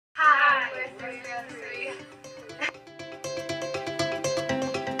out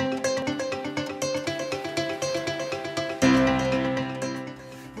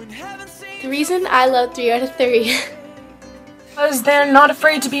of 3. The reason I love 3 out of 3 because they're not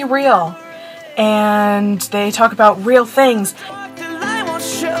afraid to be real, and they talk about real things.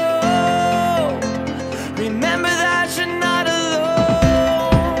 Remember that you're not alone.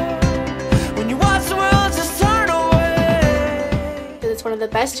 When you watch the world just turn away. It's one of the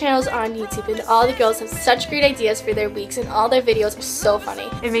best channels on YouTube, and all the girls have such great ideas for their weeks, and all their videos are so funny.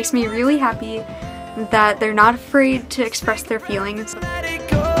 It makes me really happy that they're not afraid to express their feelings. Let it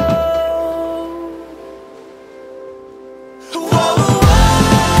go.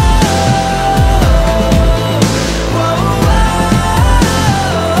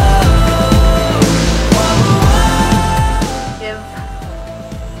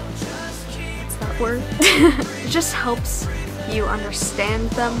 It just helps you understand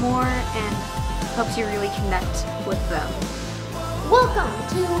them more and helps you really connect with them. Welcome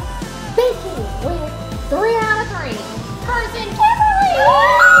to Baking with 3 out of 3. Person Kimberly!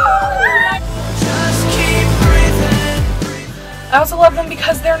 Just keep breathing. I also love them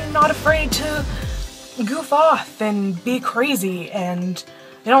because they're not afraid to goof off and be crazy, and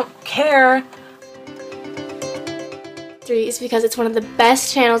they don't care. 3 is because it's one of the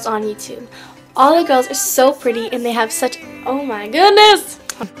best channels on YouTube. All the girls are so pretty, and they have such, oh my goodness!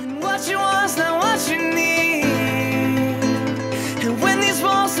 What you want's not what you need. And when these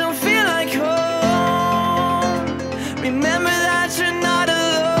walls don't feel like home, remember that you're not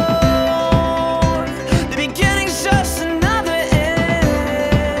alone. The beginning's just another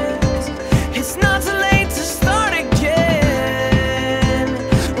end. It's not too late to start again.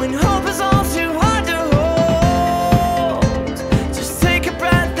 When hope is all too hard to hold, just take a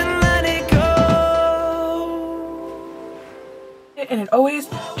breath and let it go. And it always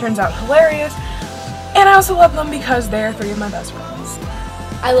turns out hilarious. And I also love them because they're 3 of my best friends.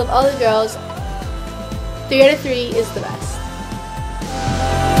 I love all the girls. 3 out of 3 is the best.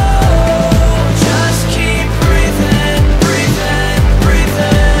 Just keep breathing, breathing,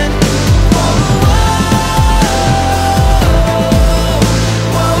 breathing.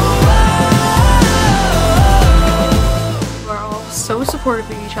 We're all so supportive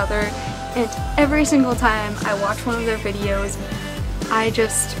of each other, and every single time I watch one of their videos, I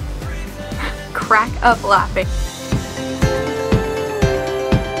just crack up laughing.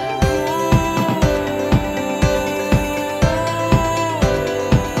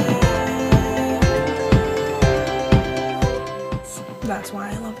 That's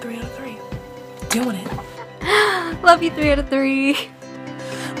why I love 3 out of 3. Doing it. Love you, 3 out of 3.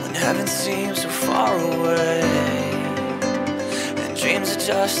 When heaven seems so far away, and dreams are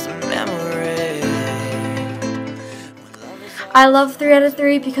just a memory. I love 3 out of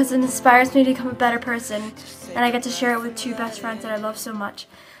 3 because it inspires me to become a better person, and I get to share it with 2 best friends that I love so much.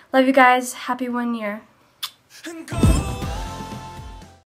 Love you guys. Happy 1 year. And go